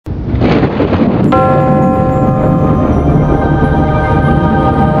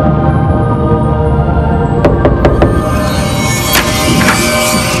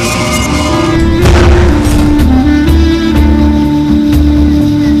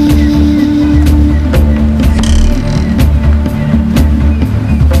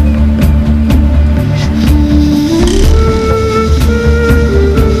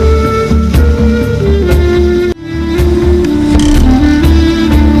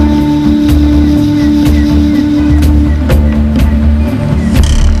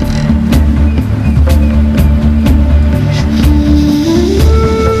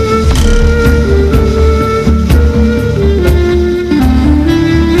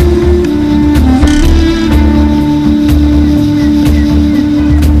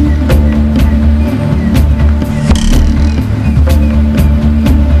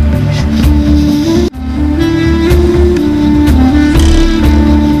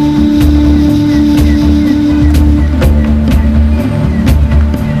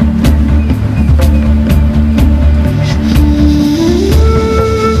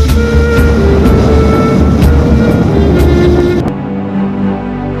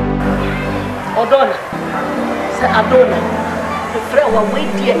say Adona. The friend will wait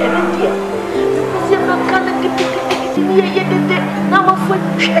dear and dear. You not gonna get it. Now I'm for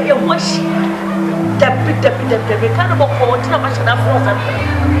your wash. The kind of a court, not much enough for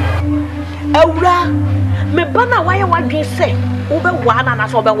Aura, me banner, why you say, over one and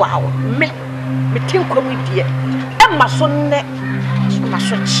as over wow. Me think come dear. And my son neck, my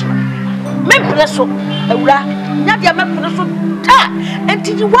son. Mempreso, Aura, Nadia Mempreso, and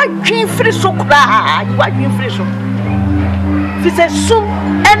did you want dream free so cry? You want dream free so. If it's soon,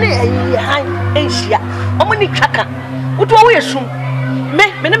 any behind Asia, or money tracker, what do we assume?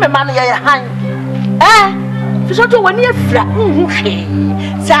 Minimum money, if it's not 1 year flat,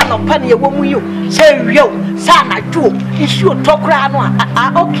 son of penny, a woman you say, yo, son, I do, is your talk round,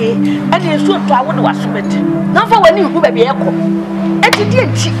 okay, and you should try what was meant. Not for when you will be echo. And you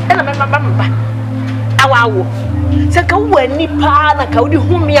didn't see, and I remember our Saka when Nipa, and Kaudi,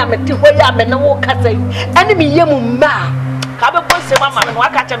 whom I met to where I am and no cousin, enemy Yamma. Come upon some mamma and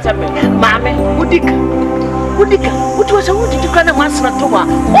walk at him, Mamma, Woodika, what was a woody to kind of once not to one,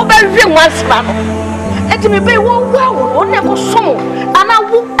 or by once, mamma. And to me, pay one wow, or never so, and I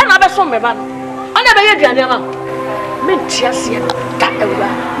will another song, man. I never heard your name. Mentiasia, that over.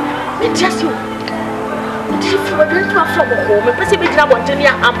 Mentiasia. If you were going to have from home, a person will want to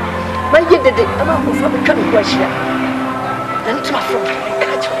near him. My dear, I'm not going to come to Russia. And to my friend,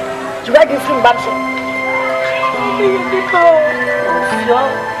 catch you. To ride you from Banso.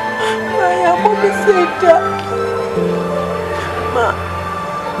 I am only saying that.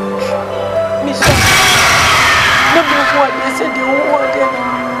 Miss, never what they said you wanted.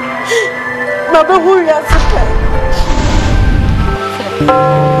 Mother, who you are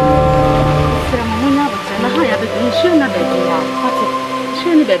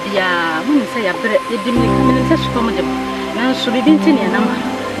Shouldn't be a woman say a bread, the dimly coming such comedy. Now should be vinting and number.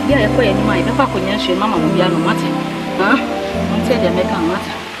 Yeah, I quite my papa when you should mamma will be no matter. Huh? Don't say they make a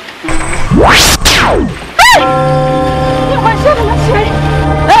matter. Hey!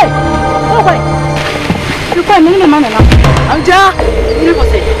 Hey! Oh, wait. You find me a man enough. I'm Jack. You will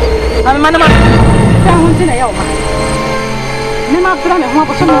say, I'm a man of my own. Nema brane ho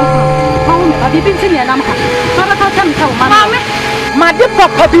aboso mo ho me abi bi ntini na mka so na ka tam ka mama ma de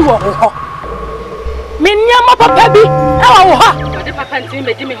papa bi wo ho me nyama papa bi e wo ho ma de papa ntini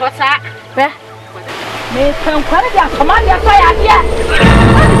me di me ho sa be me kan kware dia koma dia so ya dia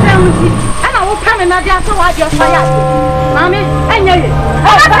ani se unti ana wo pa me na dia so wa dia so ya mama enya ye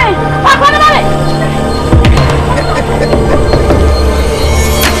papa na male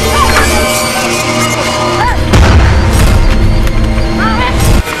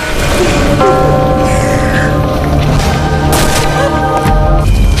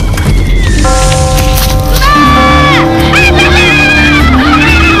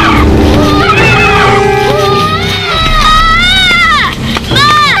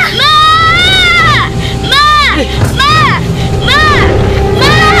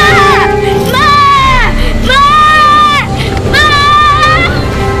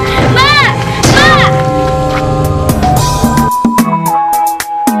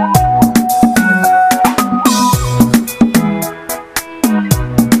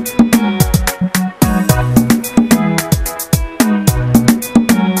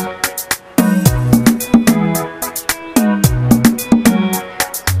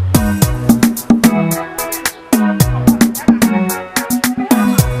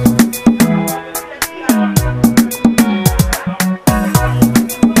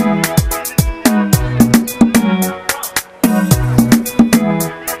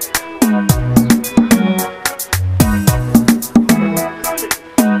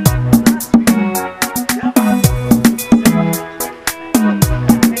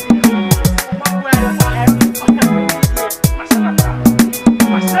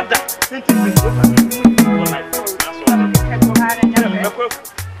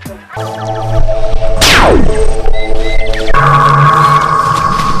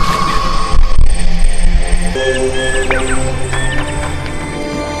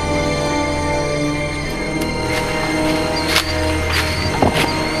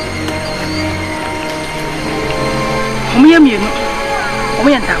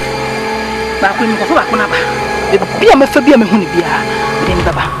Fabia me huni bia dem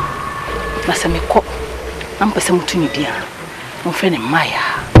baba na se me ko na mpese mutuni bia mo fe ne maya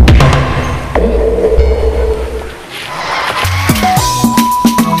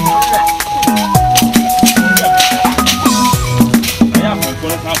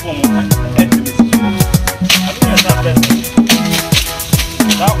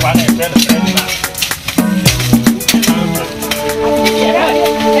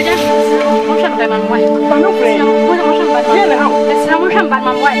by my wife. I'm not playing. Yes, I'm not by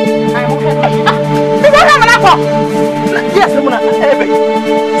my wife. Yes, I'm not.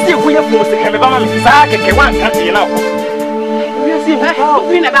 See, we have to have a bomb. Zach, one country, you know. You see,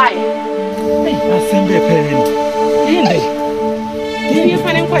 we're in a buy. I send a penny. Did you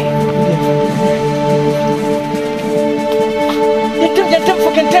find him quick? You took your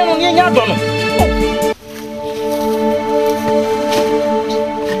fucking turn on your yard.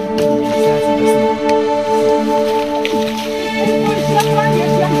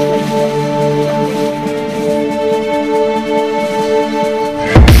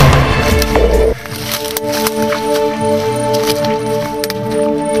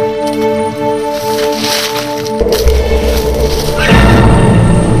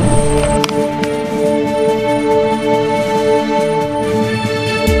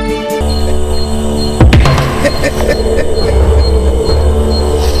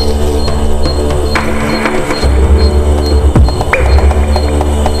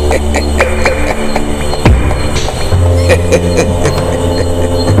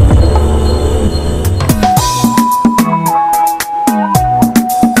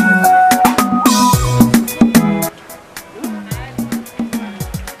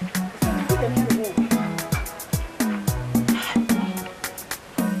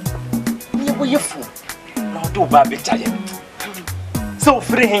 So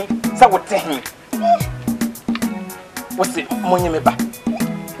free him, so what him? What's it, Monimeba?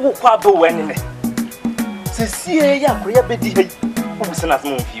 Who quabo enemy? See, ya, we are beddy. Who's enough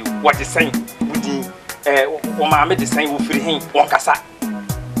move you? What is saying? Or mamma the same will free him, one cassa.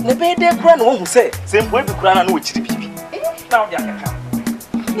 The bed there, grand won't say, same way to crown and which the baby. Now,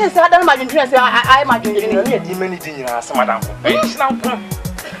 yes, I don't imagine, I imagine you many dinners, madam. Now,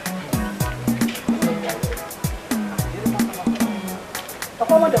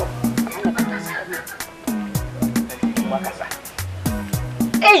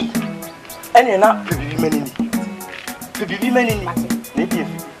 hey! And you're not pretty many. Maybe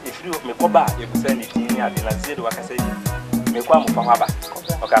if you make a bar, you could send it in here and say what I say. Make one for Haba.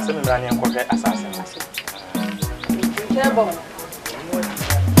 Okay, send me running and correct assassin.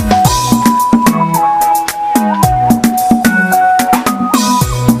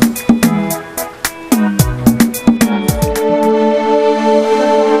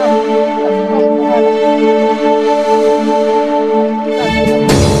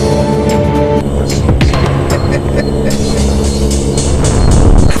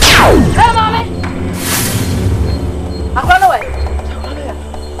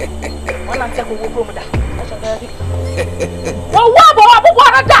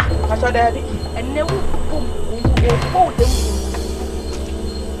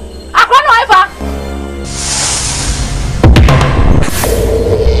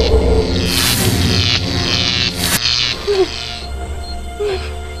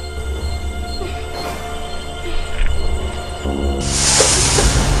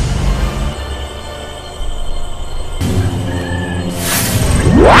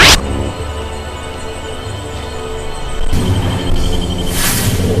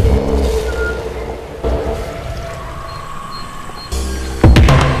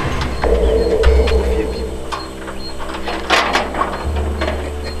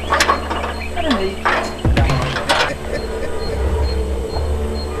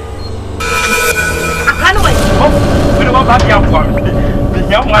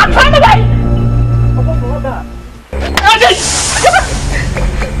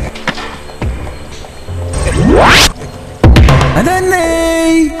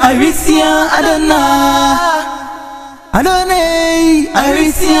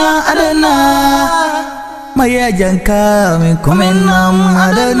 Maya janka min comenam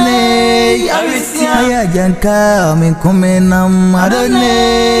adone Maya janka min comenam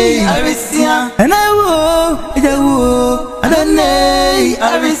adone And I will adone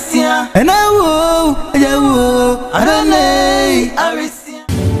And I will adone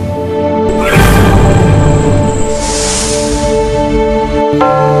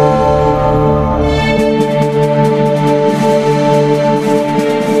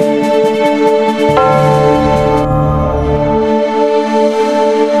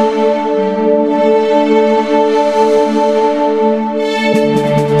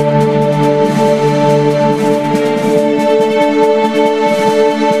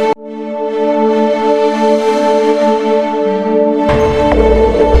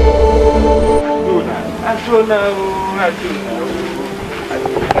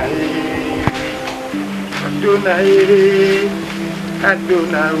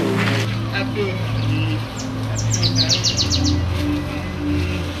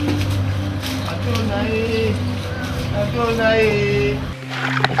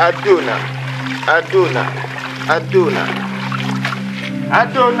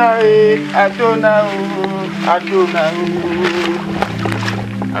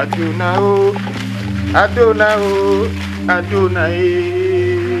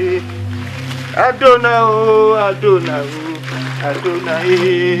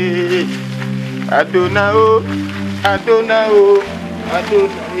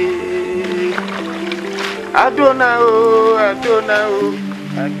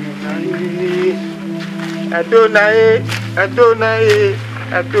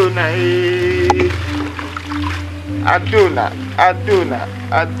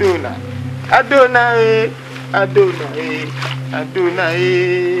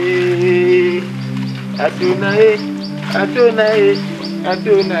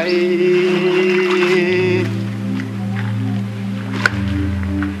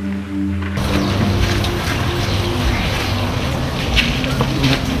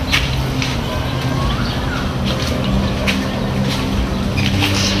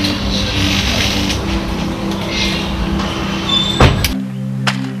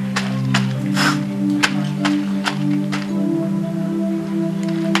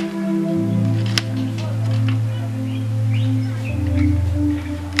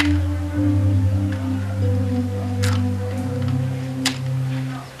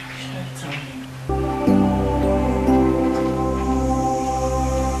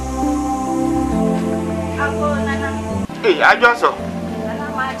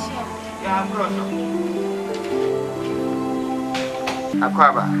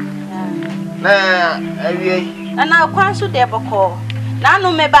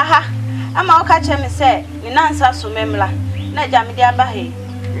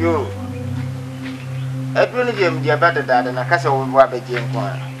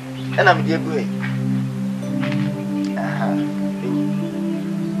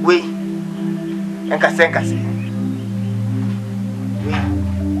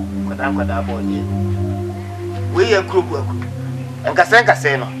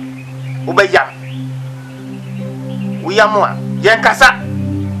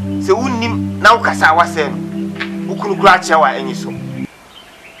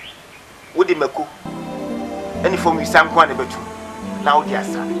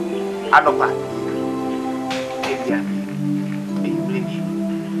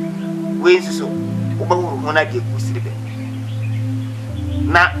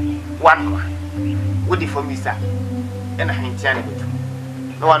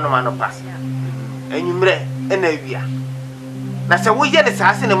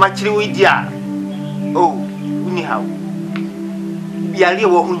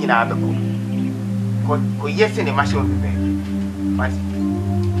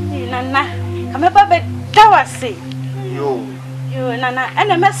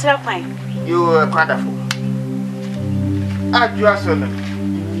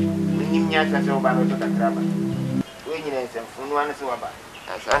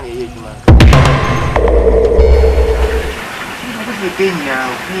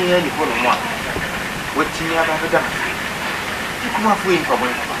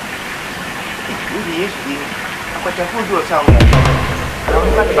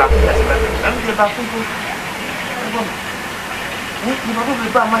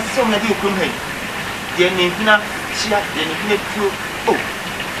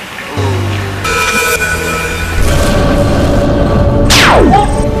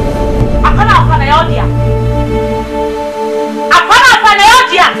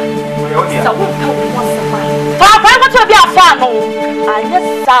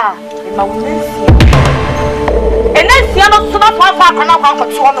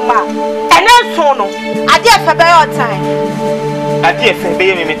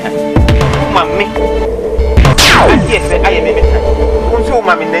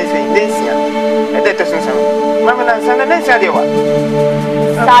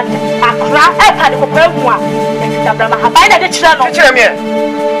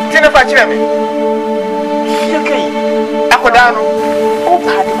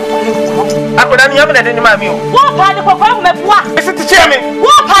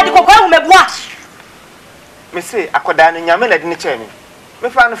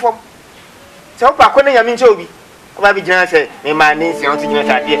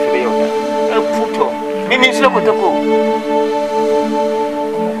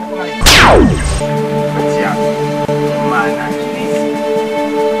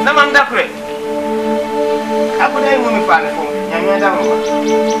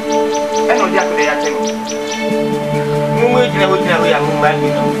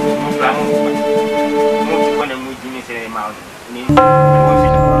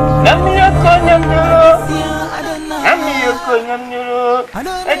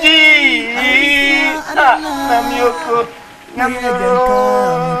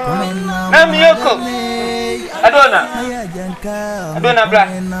Adona bra.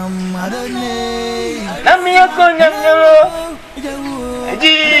 Namiyoko nyamnyoro.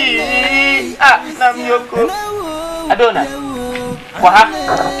 Eji namiyoko. Adona.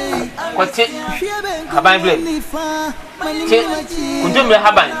 Kwa ti haban ble. Ti kunjumre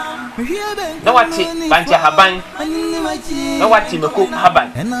haban. Na wati banche haban. Na wati meko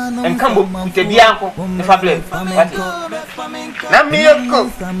haban. Enkambo itebianko ne fable. Wati. Namiyoko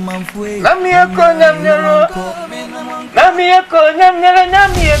nyamnyoro. Namiyoko nyamnyoro.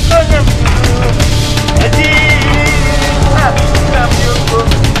 Eji namiyoko.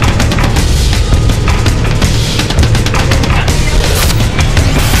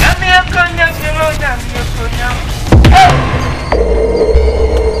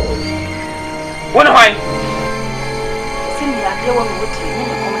 What am I?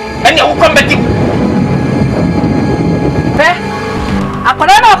 And you will come back. I put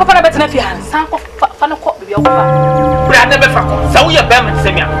on a better if you have some fun of your Brand never fuck. So we are Berman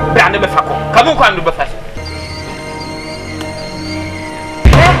Semia, Brand never fuck. Come on, do the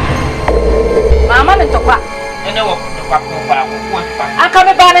Mamma and Topa. And you walk the papa. I come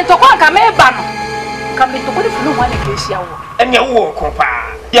a ban and Topa, come a ban. Come into the flu one in case you and you walk, compa.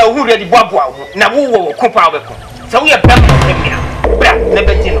 You already bob. Now we will compa. So we are Berman Semia, Brand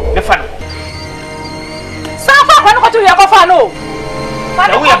never dinner, the fun. Some fun what you have a fano.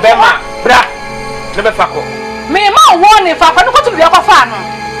 We are Berman, Bra, never fuck. Me, my warning if I can go to the upper fan.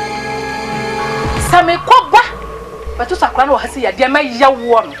 Some may quote back, but to Sacrano has a dear my young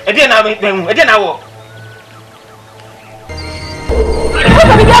one. I didn't have it, I didn't have it.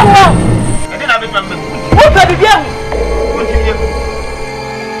 What are you?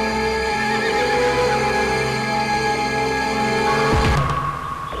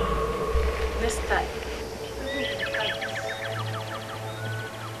 This time.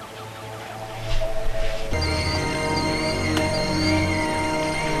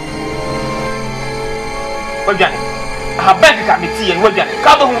 I have back at me tea and wagon.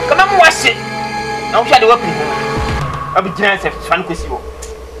 Come on, wash it. Now, shall the working home. I'll be chance of Francisco.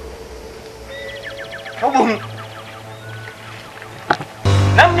 Now,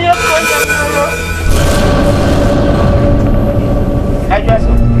 me up. I guess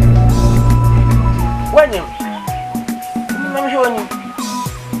so. One you.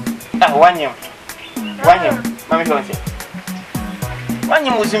 Mamma, one you.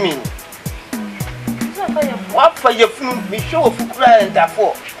 Mamma, was me. What for your food? Be sure of and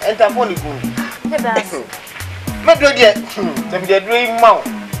therefore, and Taponi. Madrid, them the dream mount.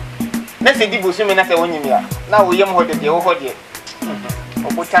 Let's say, Dibu Simen after 1 year. Now we am holding the over here.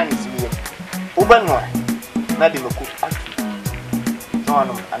 What time is here? Ubanwa, Nadim cook. No,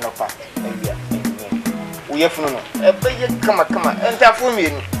 and no part. We have no. Come on, and Taponi.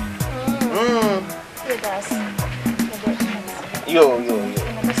 Yo,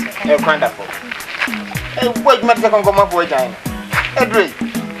 wonderful. What matter can come up with Jane? Edry.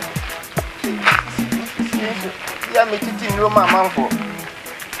 Yeah, me teaching you, my mom for.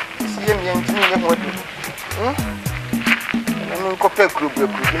 See him young to me, what you. I mean, copper group,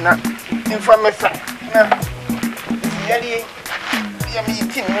 not infamous. Yeah, me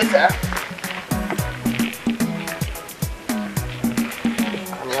eating with her.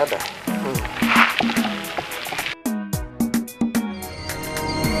 Another.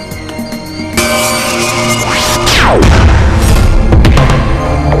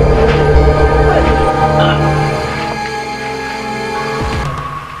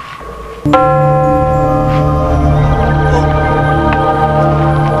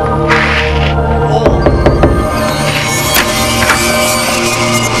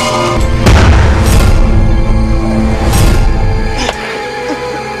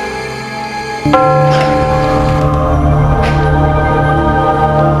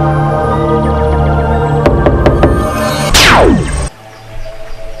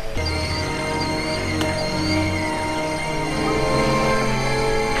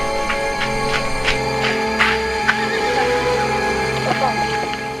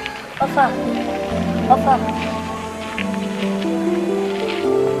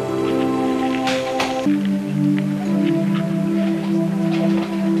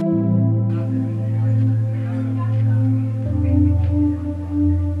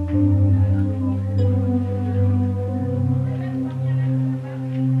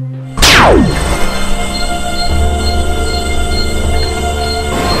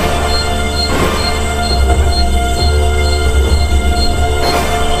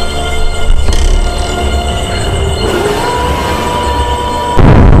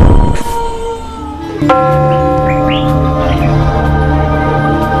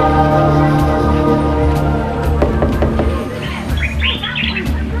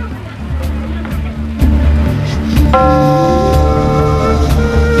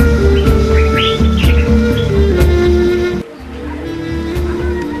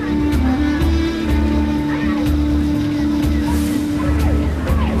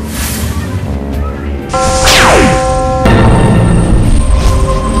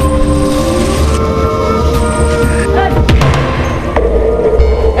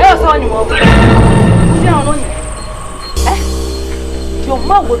 on you. Your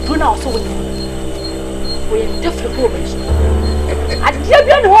mom will turn out so we're different women. I did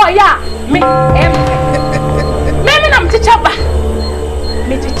you know, yeah, me, maybe I'm the chopper.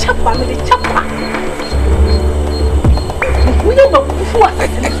 Me the chopper, me the chopper. We don't know who was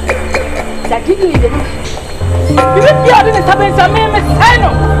that did you even. You didn't be able to tell me some name is Sino.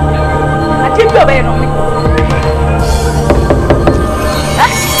 I did you obey on me.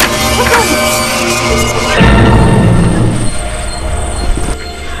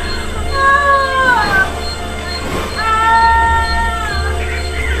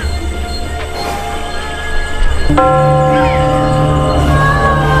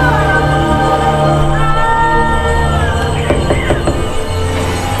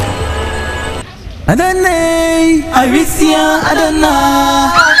 Adonai, Awisia,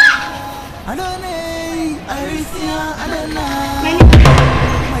 Adonai. Adonai, Awisia, Adonai.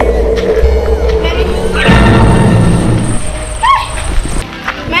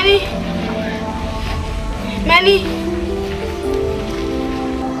 Many.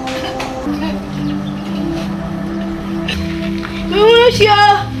 Lucia.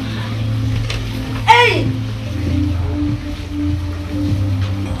 Hey.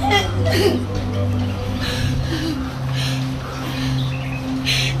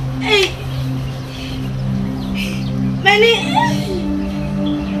 Hey. Many.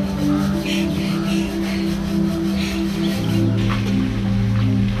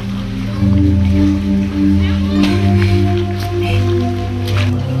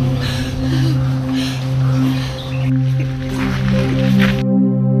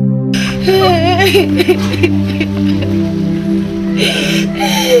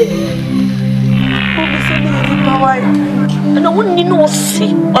 And I wouldn't know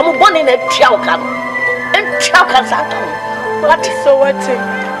see. I'm born in a Akan. And Akan Sato. What is so what?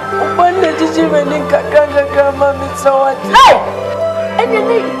 One day did you even think I can't come on it so what? Hey! And you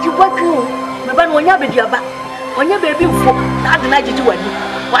need you what you but when you have your back, when your baby for that night you do what?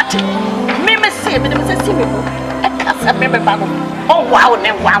 Mimi say, but I'm saying, I can't remember. Oh wow,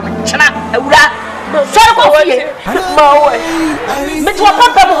 and wow, China, no, sorry for you. My way. Miss what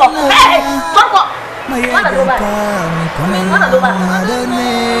happened? Hey, stop. Mana do ba? Mana do ba?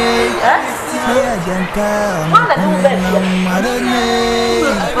 Mana do ba?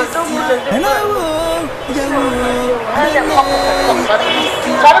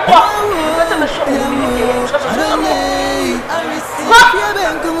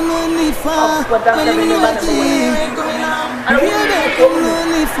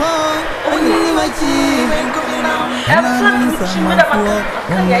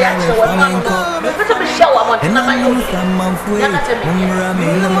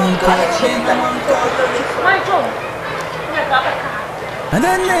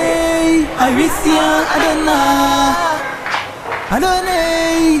 Adonai, Awisia, Adonai.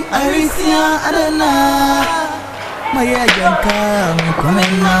 Adonai, Awisia, Adonai. Maya janka,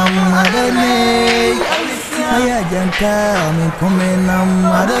 comenam Adonai. Maya janka, comenam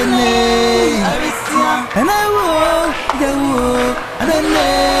Adonai. And I will,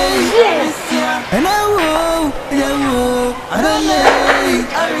 Adonai. And I will, Adonai.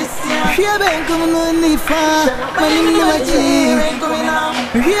 Here ben come ni fa, mani machi.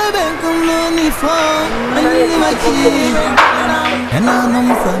 Here ben come ni fa, mani machi. And I'm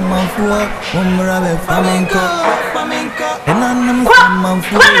from Mafua, Umrabe flamenco. And I'm from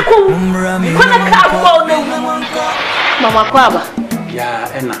Mafua, Umrabe. Mama Kwaba. Ya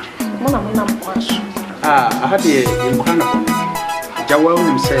Enna. Mama Kwash. I had a incredible. Jawel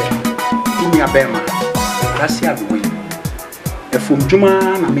himself, in your bema. That's your way. A from Juma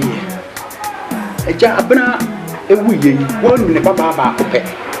and me. A jabna, a wee, one in the Baba Cope.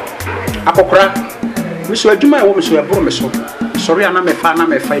 A cocra, Mr. Juma, woman, so a promise. Sorry, I'm a fan,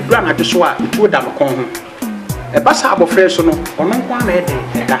 I'm a fight, grand at the swat, two damn con. A bassa of fresh or no one a day.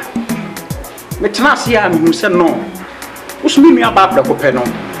 Metanasia, who said no. Who's me about the copeno?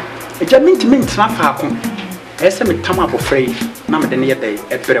 A jamin to mint snap. Essa me come up afraid, Nam the near day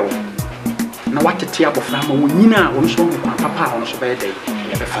at Bero. Now what a tear of family when you know on so papa on so bad day,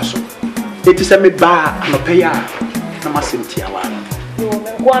 never fasten. It is a me bar and a payer, no massing tiawa.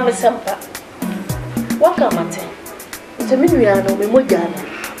 One is semper. What come at it? It's a million me mojana.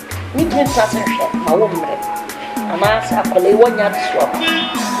 Me can't fasten my woman. A mass, I call it 1 yard swap.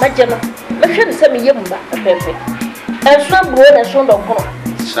 My general, I should send me young back a pepe. And some broad and son of corn.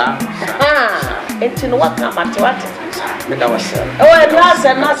 Into what I'm at what? Oh, and last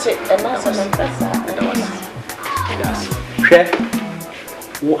and nothing, and nothing.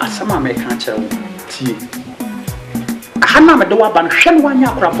 Who are some American child tea? Hana me de wa ban hwe no anya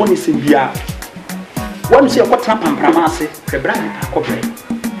akrafo ne sembia wonu se yakotena pamprama ase hwebra ni pa kobre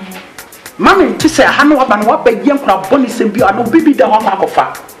mama nti se hana wa ban wa bagye akrafo ne sembia no bibi da ho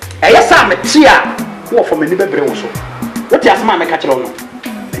akofa eye sa me tie a wo fo mani bebre wo so wote asema me ka kire no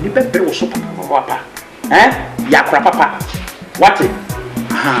mani bebre wo so papa ya akra papa wate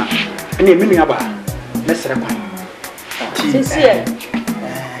aha ene mi nua ba na sere kwa sisi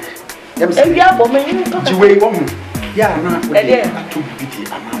ewia bo me ni papa jiwe wo mu ya na to bidi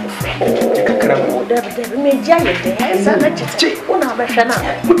ama mo fra kakra mo de me ja ye de sa na tete una ba hwa na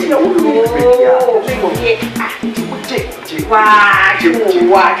kuti na wo ni ya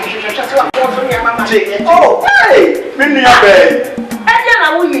wa oh hey mini abe aja na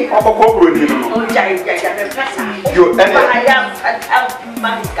wo yi okoko bro ni no o ja me pressa yo ene ya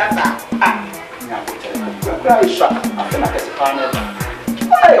ma kata nya ko tele ko aisha afena kesi pana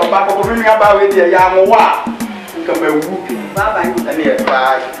ay o ba ko mini aba we dia ya mo wa nka mawu baba ni ene e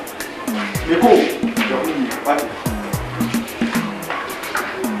fa me ko yo ni ba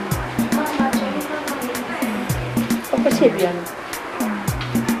Fokusi biano.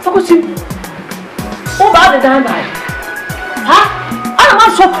 Fokusi. O ba de dan bai. Ha? Ana ma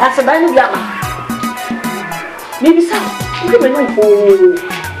so press ba ni biama. Me bisa. Ngi me no ho.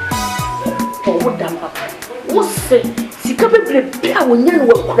 O dam papa. Wo se sika bebre bia wo nya no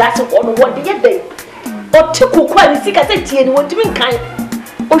wo kura se ko no wo de ye den. O te kokwa ni sika se tie ni wo ntimi nkan.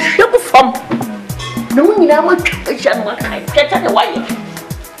 O hwe ku fam. Na wo nyina ma twa sha no kan. Teta ne wa ye.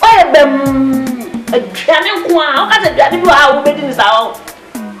 O ye bem Aduane ko a o ka se aduane bi a wo bedi ni sa wo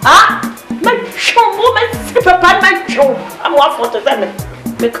ha ma chombo ma se papa ma chom am wa foto se me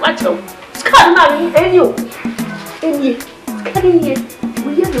ka chom ska na ni enyo enye ska ni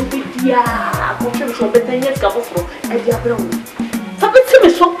wo ye no be dia ko chom so be tanye ska foforo e dia bra wo fa be ti me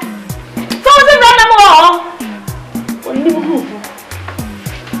so fa wo se bra na mo o ni bu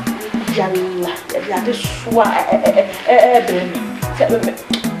yalla ya de soa bre me se me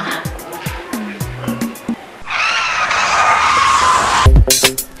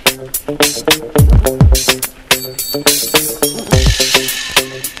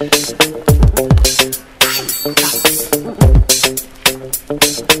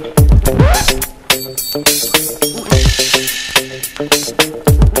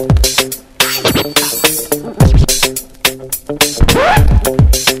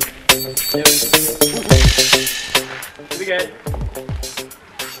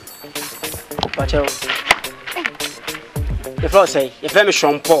Say, if I'm a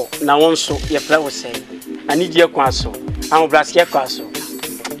shampoo, now also your flower say, I need your quasso. I'm a brass your castle.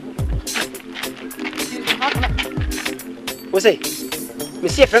 What's it?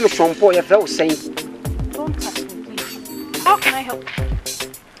 Monsieur Flemish shampoo, your flower saying, Don't touch me, please. How can I help?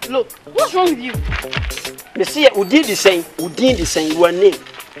 Look, what's wrong with you? Monsieur, who did the same, your name.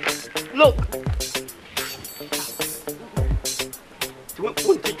 Look.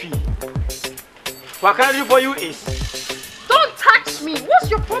 What can I do for you is. Don't touch me. What's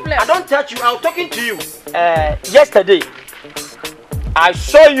your problem? I don't touch you. I'm talking to you. Yesterday, I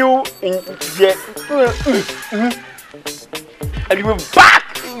saw you in the and you were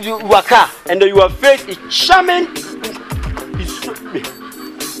back. You were car, and your face is charming.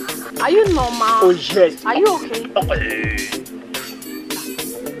 Are you normal? Oh yes. Are you okay?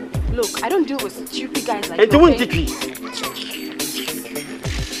 Look, I don't deal with stupid guys like and you. And okay?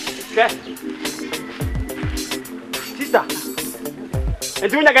 Okay. Sister.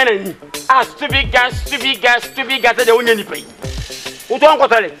 And doing again, stupid guys, they won't any pay. Who don't go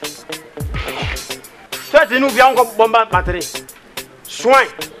to it? So, the new young bomber battery. Swine.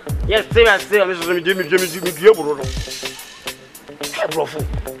 Yes, say, Mrs. Jimmy,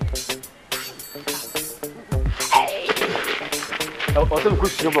 or some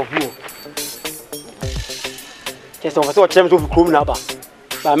question of who. Yes, I was so tempted to come now. But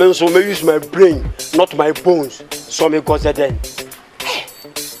I mean, so may use my brain, not my bones. So me go then.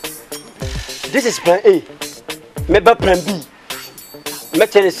 This is plan A. Maybe plan B. Me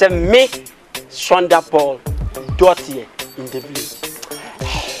say me Sonda Paul Dotier in the village.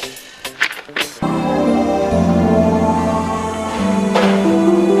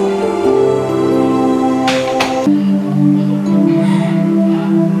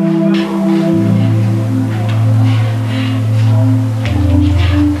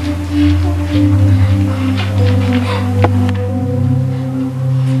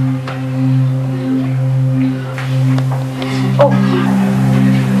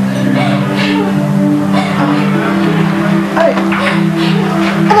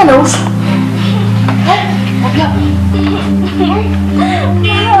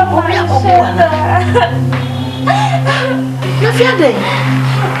 day.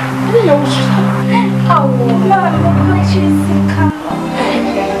 I don't know. Oh, Mama, what you come?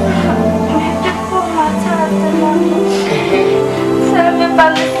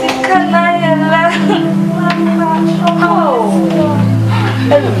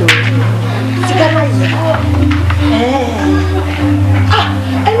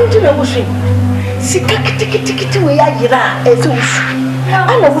 Sika kiti we ya yira ezusu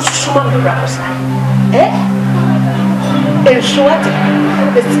ana wusuma mbrakosa ensuate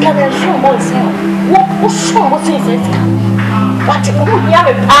sika na ensumo nse wo usumo nse sika wati ko nya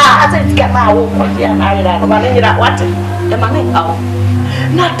me pa ase sika na wo ko ya na yira no ba yira wati e ma ne awo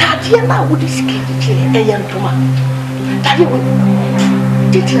na tadia na wo disiki kire e yantuma tadia wo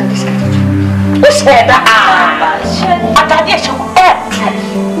titi na disiki o sheda atadia sho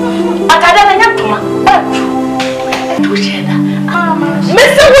Akan na nyatuma tu sheda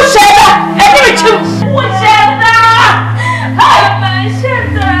Mr. Wusheda eni chim Wusheda ma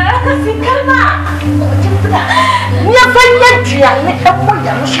sheda sikana nya fanya dia ne ebo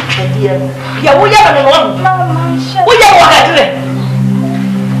ya no shikadie ya wo ya no no mama sheda wo ya wo gadire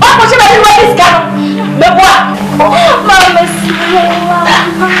ba ko se ba ni wa iska me boa mama sikana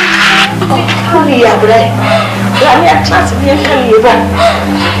ya bre la mia chance bien kan yebo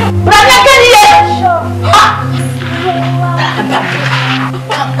Brother, can you?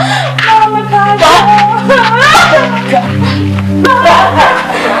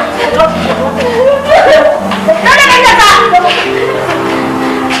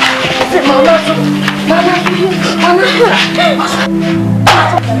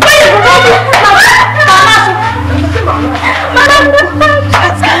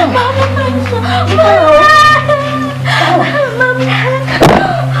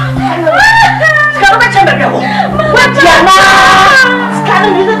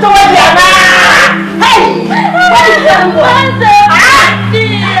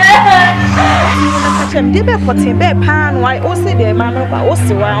 They be putting be pan why o say the man over o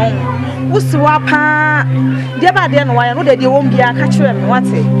si wa pa they ba dey no why no dey won bia ka kire me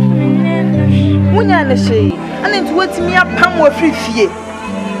wate munya na shey ana nti wetimi apam wa frifie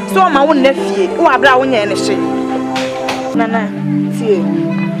so ma won na fie wo abra wonya na shey nana tie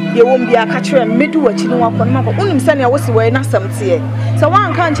ye won bia ka kire me medu wachi ni wakọ na makọ unim se na wo si we na asam tie so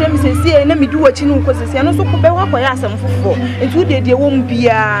wan kan kire me sesie na medu wachi ni ko sesie no so ko be wakọ ya asam fofo nti wo de won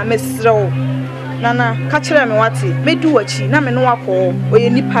bia mesrew Nana, catch me wati, me do what she, na me no wako, or ye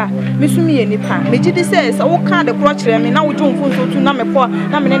nipa, Miss me ye nipa. Me jidi says, I walk kind of crotch me now we don't phone to na me poor,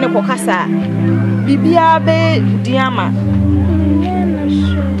 na me nene kokasa. Bibia be diama.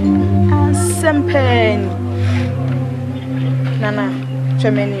 Sempen. Nana,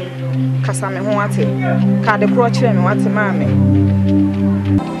 chemeni, kasa me wati, card the crotch me wati mame.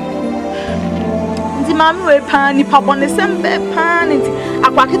 Mami we pan ni papa ne sembe pan nti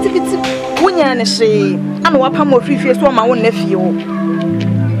akwa kitikiti wunya ne hye ana wapa mo frifie so ma won na fie wo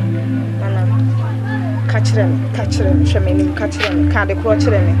nana ka kire me hwemeni ka kire me ka de kro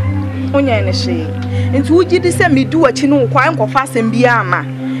kire me wunya ne hye nti wugidi se medu achi no kwa enkofa asem bia ama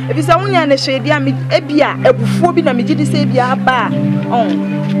ebisa wunya ne hye dia me ebia ebufuo bi na megidi se bia ba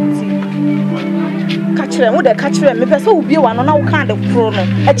nti ka kire wo de ka kire me pese wo bie wa no na wo ka de kro no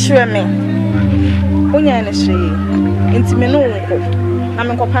e kire me Onya na hye ntime no nko na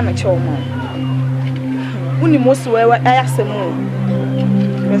me nkopa na chewo mo uni mosi wewe ayasem o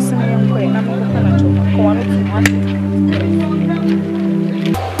bese me nko na me nkopa na chewo ko wanu tu ma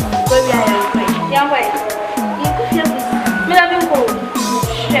wewe ya we ni ku fia me na me nko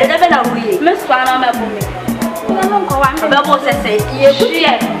e da be na wuye me swa na me bo me na me nko wa me be bo sese ye ku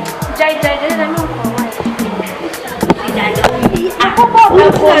fia jai na me nko wa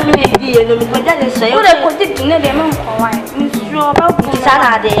Aku ni dia no me pode deixar. Eu não pode dizer nem me contar. Me sou para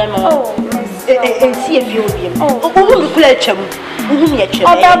puxar de emo. Se é viu bem. O mundo culecham. O mundo é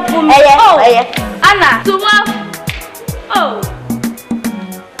chão. É. Ana, tu oh.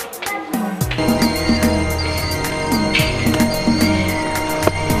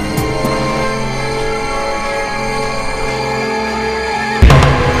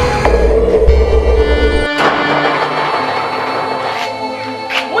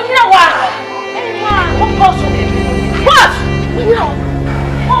 When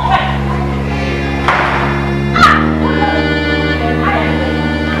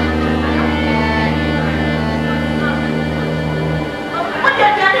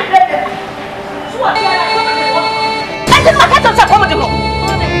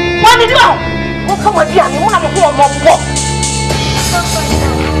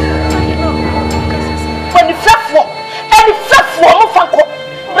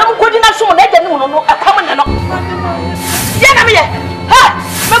ye. Ha!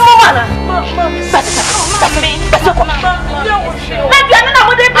 Me mama. Na bia na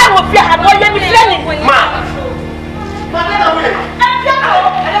mo de bia wo bia ha no ye mi training. Ma na we.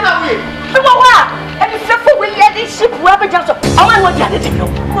 Na we. Me wo wa. E bi se fo we ye di ship wa be janso. Awan wo dia de de no.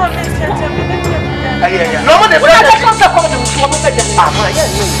 Aye. No mo de bia. Ah, ma ye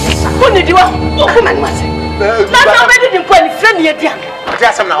ni. Ko ni di wa. Ko man ma se. Na na be di mpo ni training ye dia.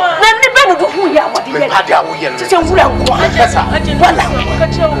 Dia sam na. Na ni be no do hu ya wo de ye. Me pa dia wo ye no. Se wura nko. Pesa. Wala.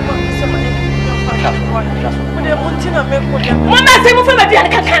 Mama say mo fa ma dia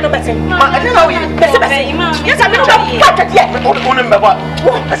kan kan no be say. Ma ade na we. Be say. Yes, I mean don't cut it yet. Onu me ba.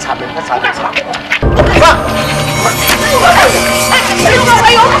 Pesa be. Ma.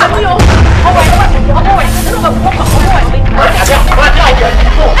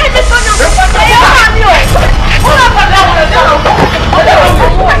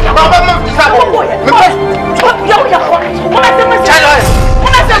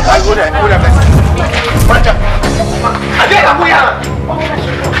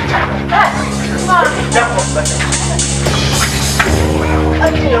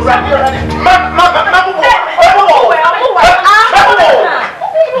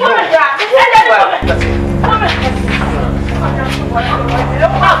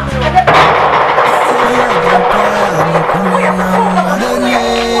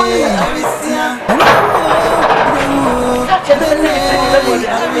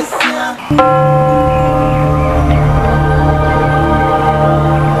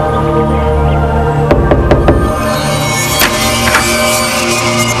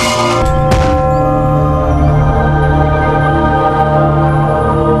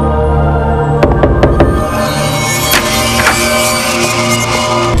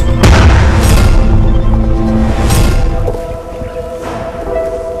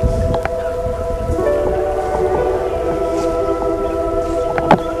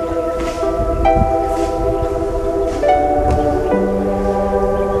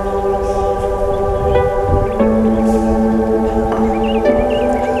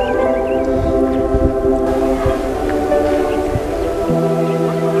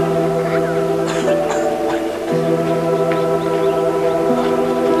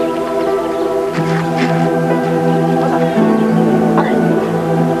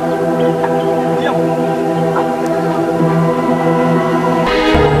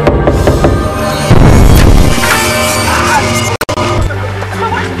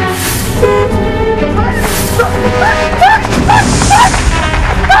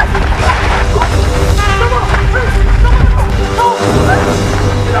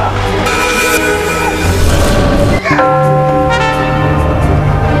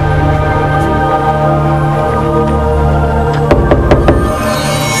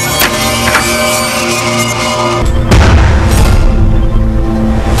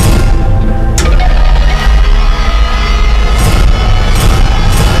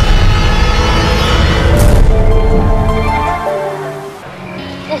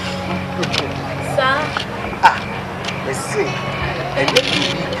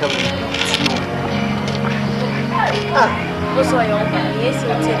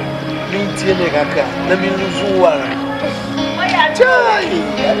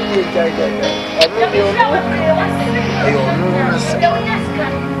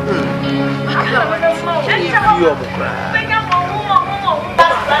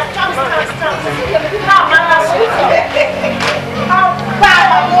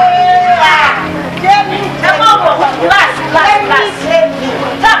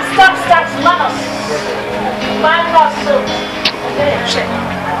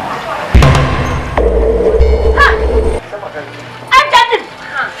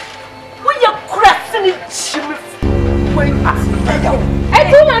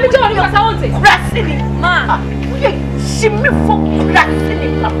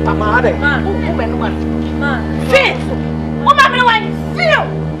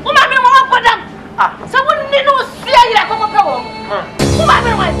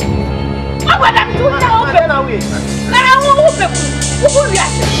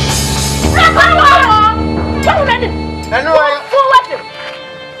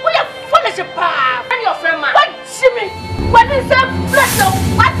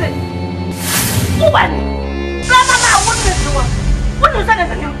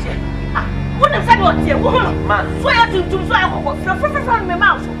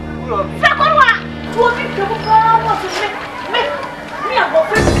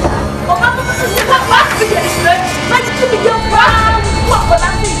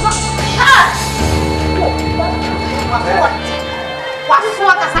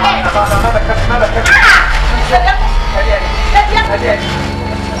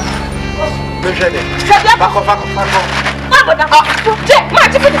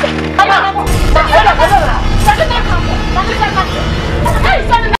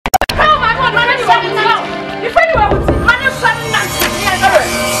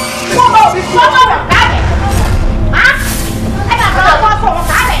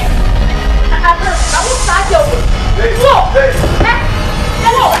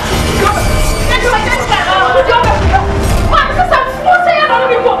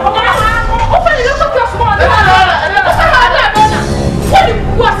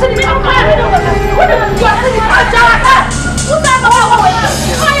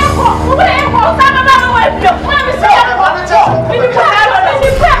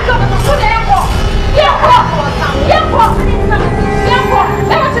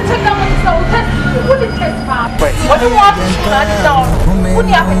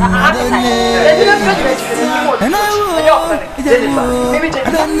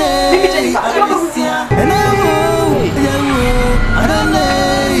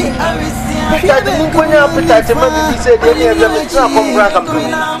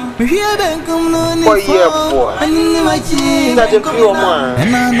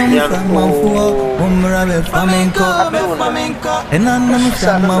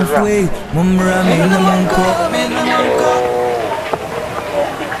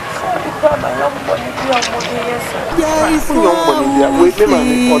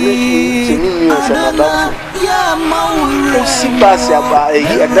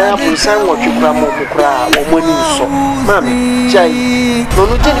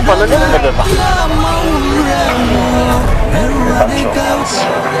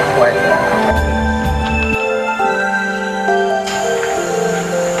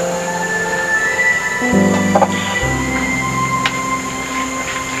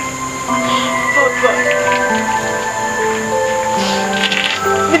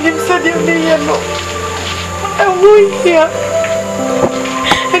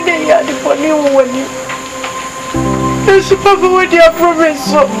 Papa, what you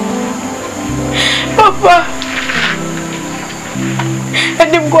promise? Papa,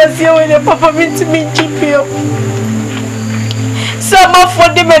 and him goes here when your papa means to me, GPO. Some of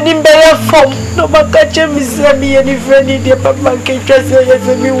them and him better form. No matter catch me, say me any friend in the papa can trust you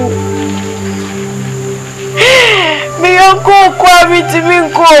for me. Me uncle call me to me,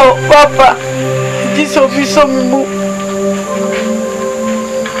 call Papa. This will be some move.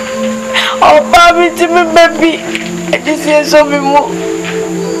 Oh, baby, to me, baby. This is so me more.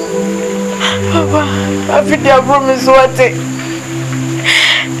 Papa, I feel their promise what it.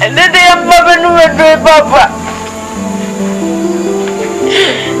 And then they have Papa no do Papa.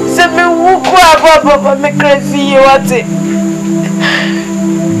 Say me who Papa me crazy what it.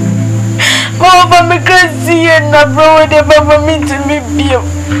 Papa me crazy and na bro with the Papa me to me bio.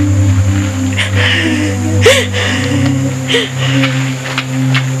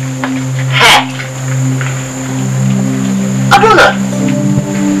 Adona.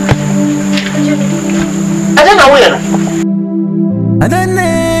 Adona where?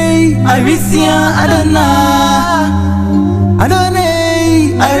 Adonai, Awisia, Adona.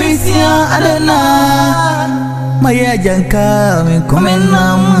 Adonai, Awisia, Adona. Maya janka me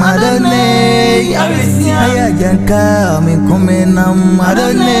comenam Adonai, Awisia. Maya janka me comenam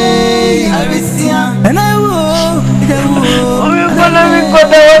Adonai, Awisia. And I will.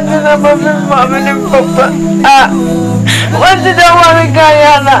 What did I want to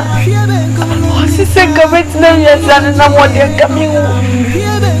Guyana? What's the second name? Yes, and no one coming.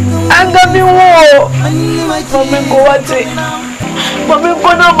 I'm coming war. Mommy, go at it. Mommy,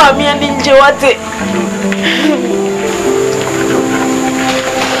 go no, Mammy, and enjoy it.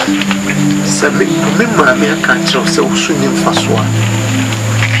 Mammy, I can't so soon in Faswa.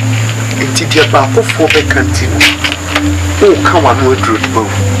 It's the back of 4 canteen. Oh, come on, we'll do it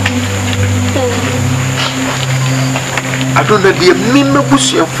both. I don't know the minimum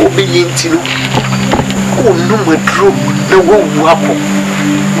bush and 4 billion tino. Oh, no, my drop, no one wapple.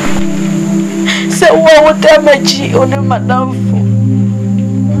 So, what would damage you on a madam for?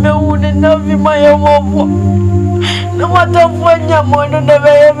 No one and love you, my own. No matter when you're more than ever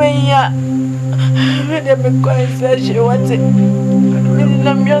ever here. When they make quite such a what's it?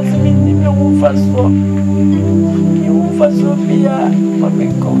 I'm just meeting you for so. You for Sophia, Mammy,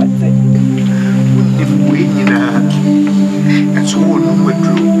 go at it. If we and so on, we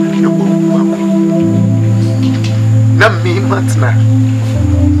drew the womb. Now, me, Matna.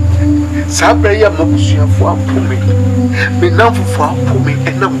 Sabria Mobusia for me. Me now for me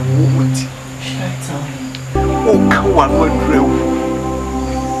and a wound. Oh, come on, one drill.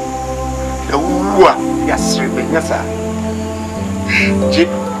 The woo, yes, yes, sir.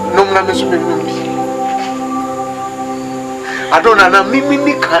 No, I'm I don't know,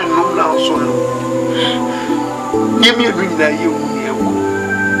 Mimi can't know now, so give me a ring that you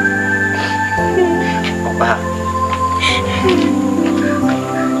Papa.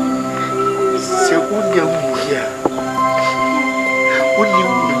 So, what you here? What you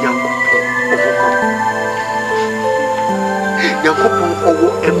over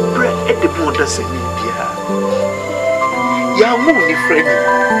a bread at the border, say, Yamu, ni friend.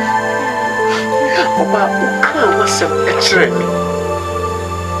 Oba uka wasem ekyere me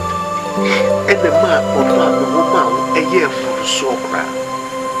ene ma oba wo eye furu so kra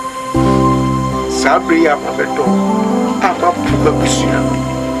sabre ya mabeto ama puma busua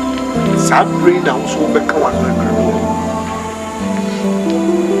sabre na wo so beka wa kra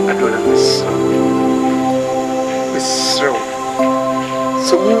adona misro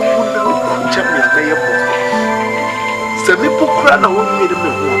so wo na wo chamia na ye po se me pokra na wo mi de me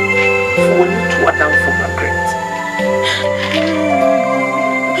ho for you to down for my great.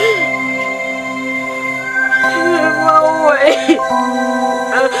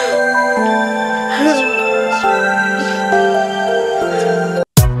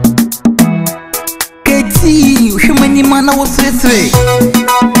 Katie, you many man I was say.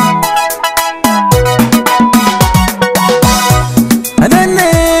 I don't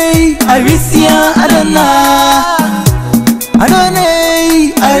know, Awisia, I don't know. I don't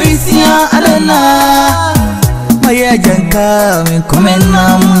know, Awisia, I don't know. Maya janka, me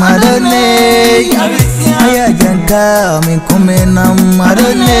kumenam, I don't know. Maya janka, me kumenam, I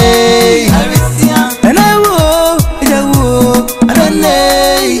don't know. And I will, I don't know.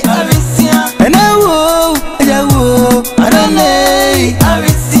 And I will, I don't know.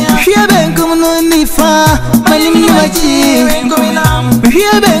 She have been coming on the far, my name is Machi. She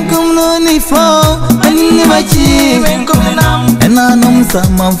have been coming on the far, my name is Machi. And I know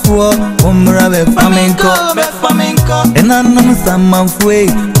some for Umrabe Flamenco. And I know some for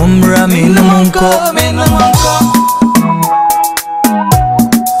Umrami Namunko.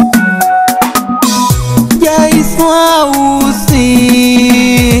 Ya Iswausi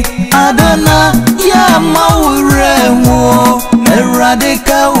Adona Ya Mauremo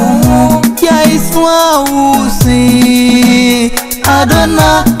Eradeka Umu Ya Iswausi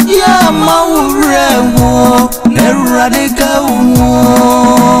Adona Ya Mauremo Eradeka Umu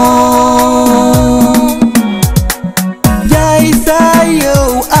Ya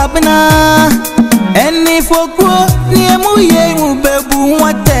Isayo Abna Eni fokwo Niemu Yemu Bebu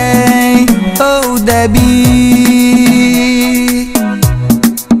Wate Oh Debbie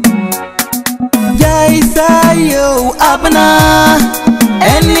Ya Isayo Abna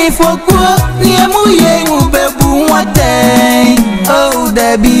Eni fokwo Niemu Yemu Bebu Wate Oh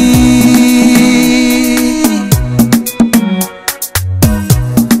Debbie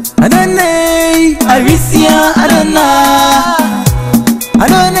Adonai Awisia Adonai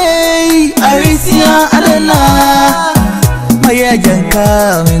Adonai Awisia Adonai Maya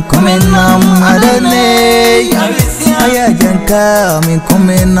janka me kumenam Adonai Maya janka me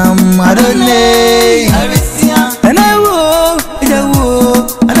kumenam Adonai And I will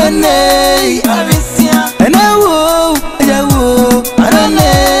Adonai And I will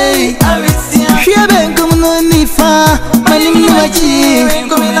Adonai She have been coming on the far my name is Machi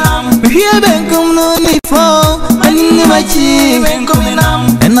She have been coming on the far my name is Machi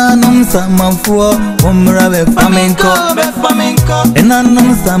And I know some for Umrabe Flamenco. And I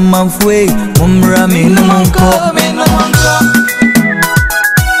know some for Umrami Namunko.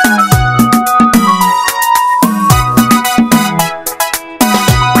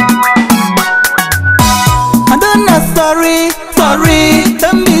 I don't know, sorry.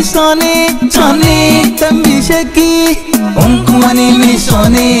 Don't be Sonny, don't be shaky. Unkumani me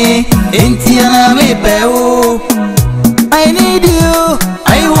Sonny, Intiana me peo. I need you,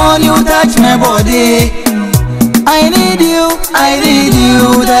 I want you touch my body. I need you,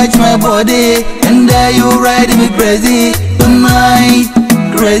 touch my body. And there you ride me crazy tonight.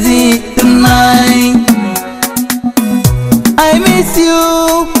 I miss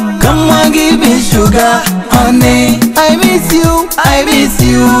you, come on give me sugar, honey. I miss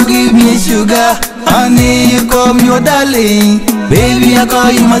you, give me sugar, honey. You call me your darling, baby I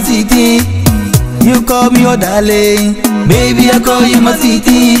call you my city. You call me your darling, baby I call you my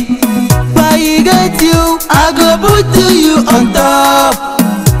city. Why get you, I go put you on top.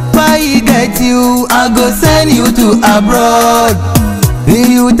 Why get you, I go send you to abroad.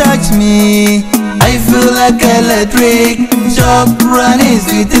 When you touch me, I feel like electric shock running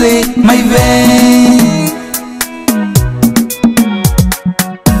sweetly my veins.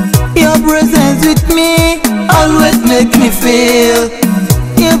 Your presence with me always make me feel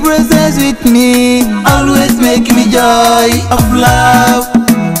presence with me always make me joy of love.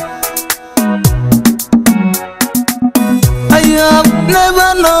 I have never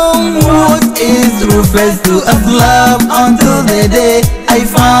known what is true first to of love until the day I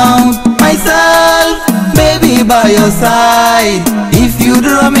found myself, baby, by your side. If you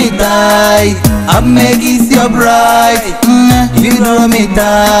draw me tight, I'll make it your bride. You draw me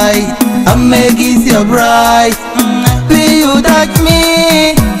tight, I'll make it your bride. When you touch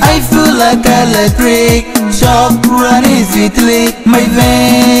me, I feel like electric shock running sweetly my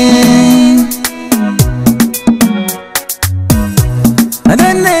vein.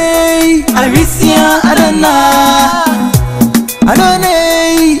 Adonai, Awisia, Adonai,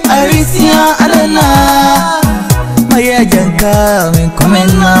 Adonai, Awisia, Adonai. Maya janka min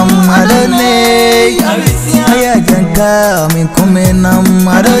kumenam Adonai, Maya janka min kumenam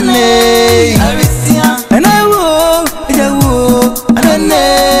Adonai, and I will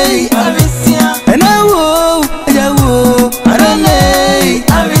Adonai, and I will Adonai.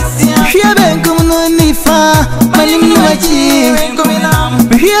 Here ben kum no nifa, manim machi.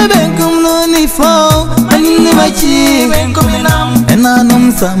 Here ben kum no nifa, manim machi.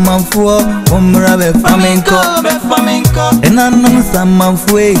 Enanum samafo, umra be flamenco. Enanum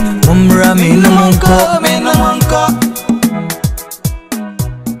samafo, umra me no monko.